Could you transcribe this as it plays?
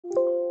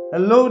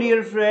Hello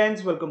dear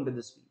friends, welcome to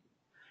this video.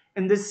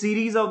 In this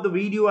series of the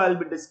video, I'll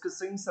be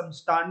discussing some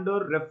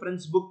standard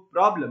reference book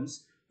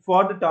problems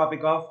for the topic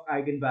of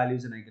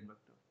eigenvalues and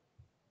eigenvector.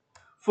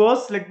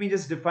 First, let me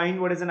just define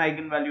what is an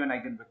eigenvalue and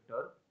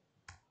eigenvector.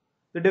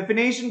 The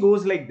definition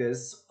goes like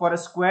this. For a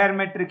square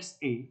matrix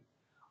A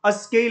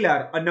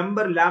scalar, a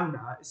number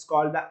lambda is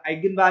called the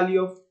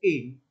eigenvalue of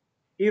A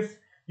if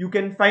you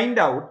can find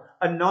out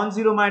a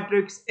non-zero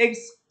matrix X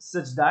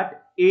such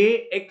that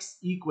AX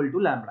equal to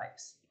lambda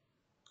X.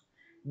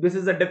 This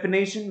is a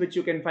definition which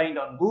you can find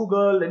on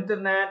Google,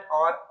 internet,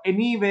 or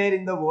anywhere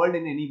in the world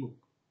in any book.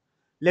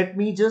 Let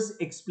me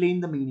just explain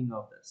the meaning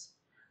of this.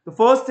 The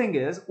first thing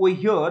is, over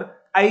here,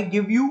 I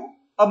give you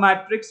a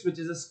matrix which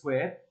is a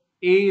square.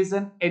 A is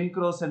an n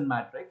cross n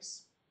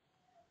matrix.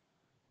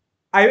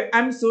 I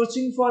am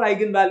searching for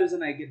eigenvalues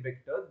and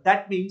eigenvector.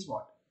 That means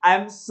what? I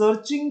am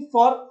searching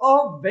for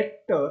a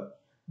vector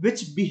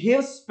which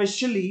behaves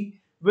specially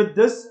with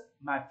this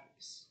matrix.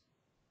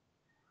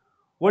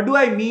 What do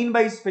I mean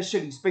by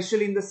specially?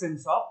 Specially in the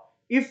sense of,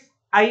 if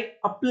I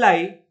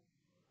apply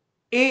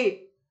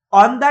A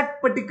on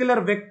that particular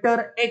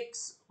vector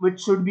X,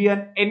 which should be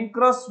an n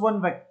cross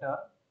 1 vector,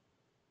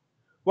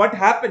 what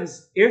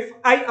happens if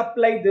I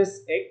apply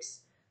this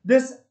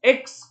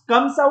X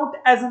comes out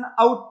as an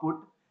output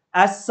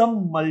as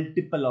some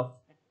multiple of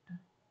it.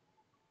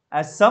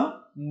 As some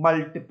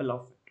multiple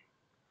of it.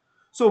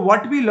 So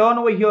what we learn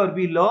over here,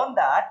 we learn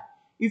that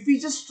if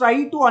we just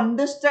try to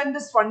understand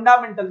this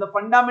fundamental, the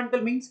fundamental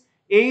means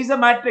A is a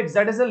matrix,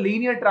 that is a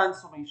linear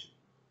transformation.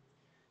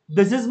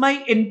 This is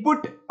my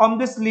input on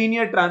this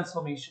linear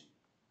transformation.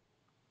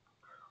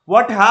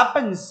 What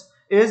happens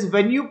is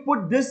when you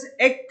put this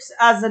X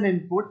as an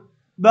input,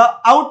 the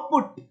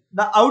output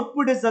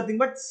is nothing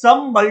but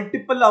some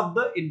multiple of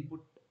the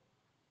input.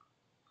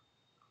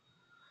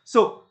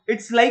 So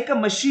it's like a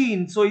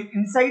machine. So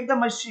inside the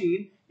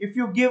machine, if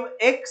you give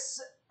X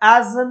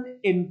as an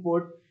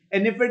input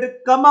and if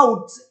it come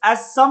out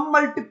as some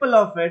multiple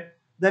of it,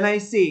 then I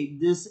say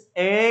this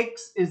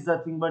X is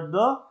nothing but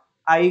the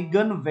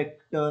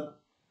eigenvector.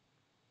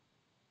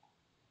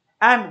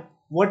 And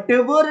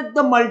whatever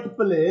the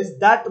multiple is,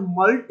 that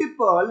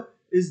multiple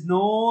is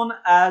known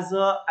as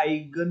a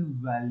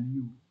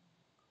eigenvalue.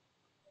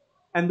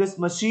 And this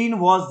machine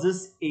was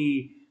this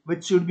A,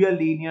 which should be a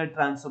linear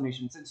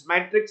transformation, since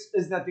matrix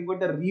is nothing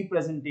but a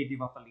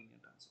representative of a linear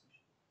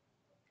transformation.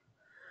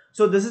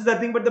 So this is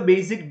nothing but the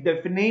basic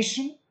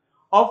definition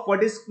of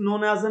what is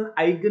known as an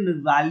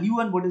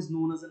eigenvalue and what is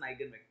known as an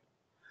eigenvector.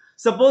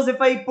 Suppose if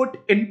I put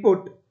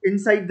input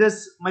inside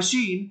this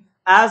machine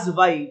as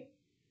y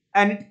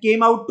and it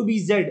came out to be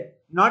z,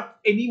 not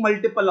any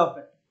multiple of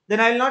it, then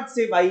I will not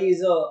say y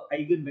is a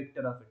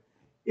eigenvector of it.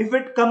 If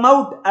it come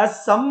out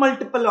as some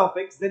multiple of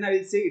x, then I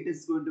will say it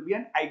is going to be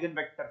an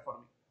eigenvector for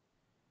me.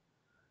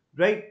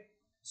 Right?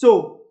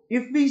 So,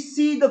 if we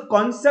see, the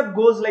concept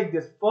goes like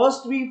this.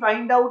 First we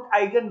find out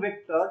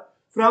eigenvector.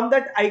 From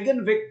that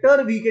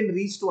eigenvector we can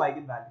reach to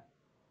eigenvalue.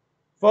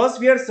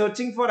 First we are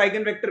searching for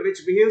eigenvector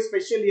which behaves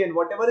specially, and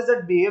whatever is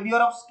the behavior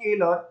of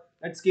scalar,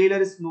 that scalar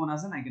is known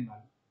as an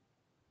eigenvalue.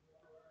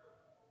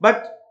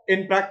 But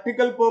in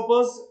practical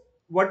purpose,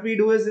 what we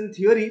do is, in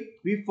theory,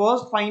 we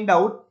first find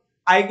out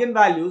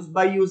eigenvalues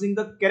by using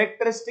the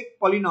characteristic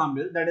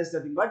polynomial, that is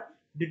nothing but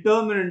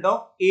determinant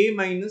of a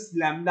minus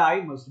lambda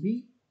I must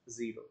be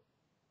 0.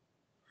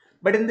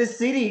 But in this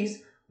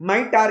series,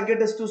 my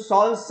target is to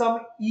solve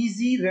some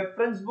easy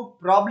reference book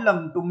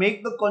problem to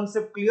make the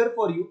concept clear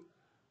for you.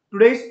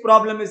 Today's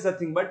problem is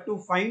nothing but to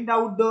find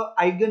out the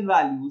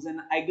eigenvalues and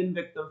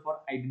eigenvector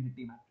for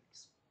identity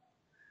matrix.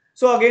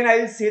 So again, I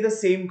will say the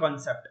same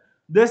concept.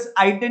 This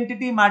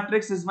identity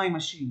matrix is my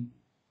machine.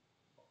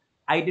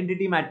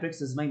 Identity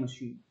matrix is my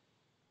machine.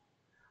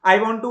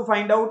 I want to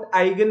find out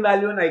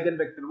eigenvalue and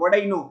eigenvector. What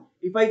I know,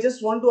 if I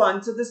just want to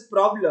answer this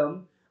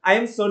problem, I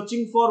am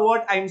searching for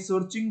what? I am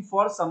searching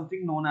for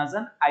something known as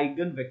an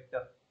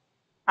eigenvector.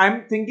 I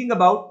am thinking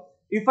about,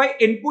 if I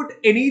input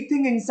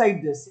anything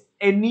inside this,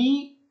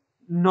 any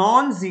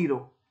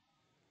non-zero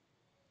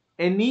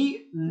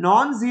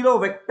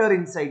vector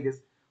inside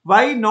this.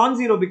 Why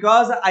non-zero?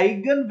 Because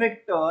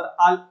eigenvector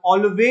are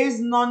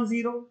always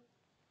non-zero.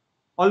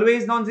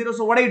 Always non-zero.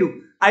 So what I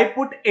do? I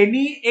put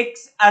any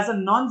x as a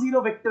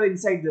non-zero vector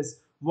inside this.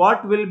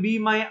 What will be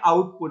my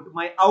output?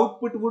 My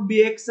output would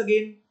be x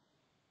again.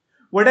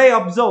 What I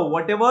observe,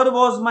 whatever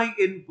was my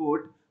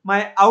input,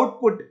 my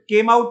output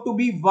came out to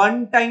be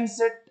 1 times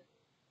it.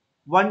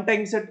 1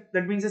 times it.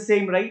 That means the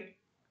same, right?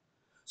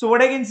 So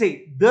what I can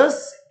say,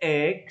 this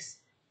x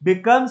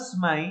becomes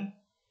my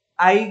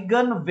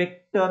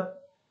eigenvector.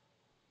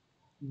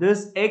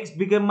 This x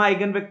become my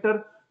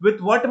eigenvector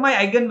with what? My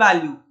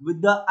eigenvalue?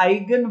 With the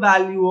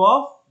eigenvalue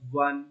of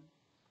 1.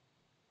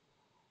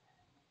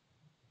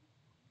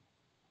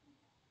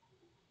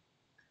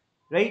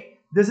 Right?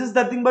 This is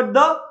nothing but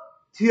the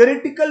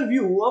theoretical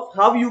view of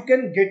how you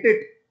can get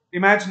it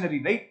imaginary,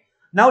 right?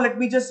 Now let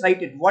me just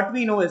write it. What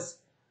we know is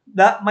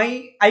that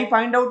I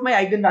find out my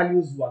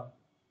eigenvalue is 1.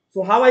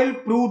 So how I will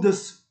prove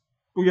this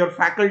to your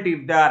faculty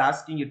if they are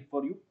asking it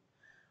for you?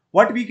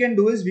 what we can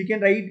do is we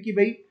can write ki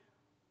bhai,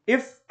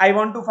 if I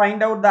want to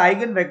find out the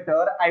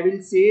eigenvector, I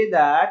will say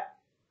that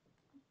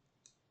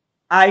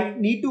I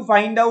need to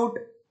find out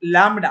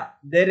lambda.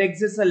 There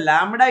exists a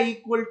lambda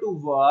equal to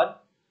 1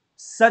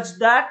 such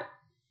that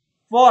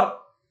for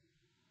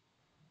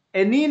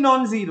any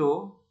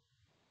non-zero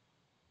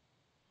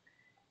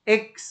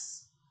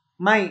x,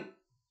 my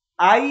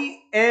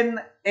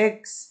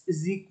Inx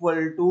is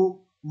equal to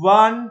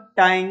 1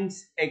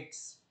 times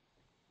x.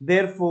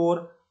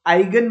 Therefore,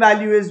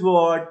 eigenvalue is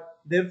what?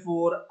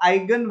 Therefore,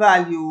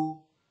 eigenvalue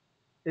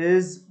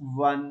is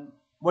 1.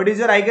 What is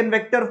your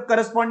eigenvector?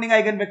 Corresponding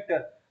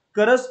eigenvector.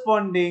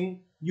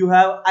 Corresponding, you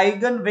have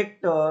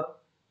eigenvector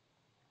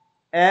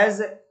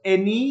as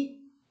any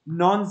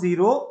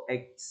non-zero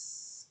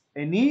x.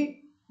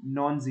 Any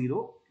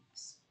non-zero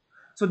x.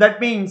 So that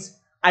means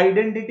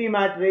identity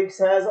matrix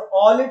has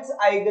all its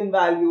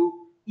eigenvalue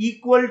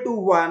equal to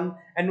 1,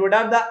 and what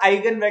are the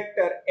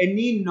eigenvector?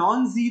 Any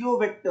non-zero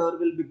vector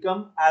will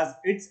become as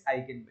its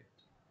eigenvector.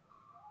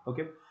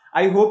 Okay,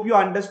 I hope you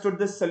understood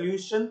the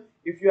solution.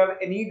 If you have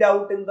any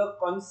doubt in the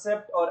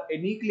concept or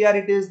any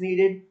clarity is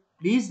needed,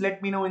 please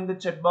let me know in the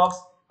chat box.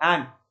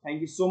 And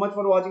thank you so much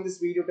for watching this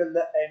video till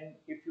the end.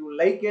 If you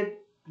like it,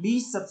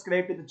 please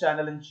subscribe to the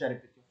channel and share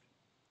it with your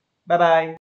friends. Bye bye.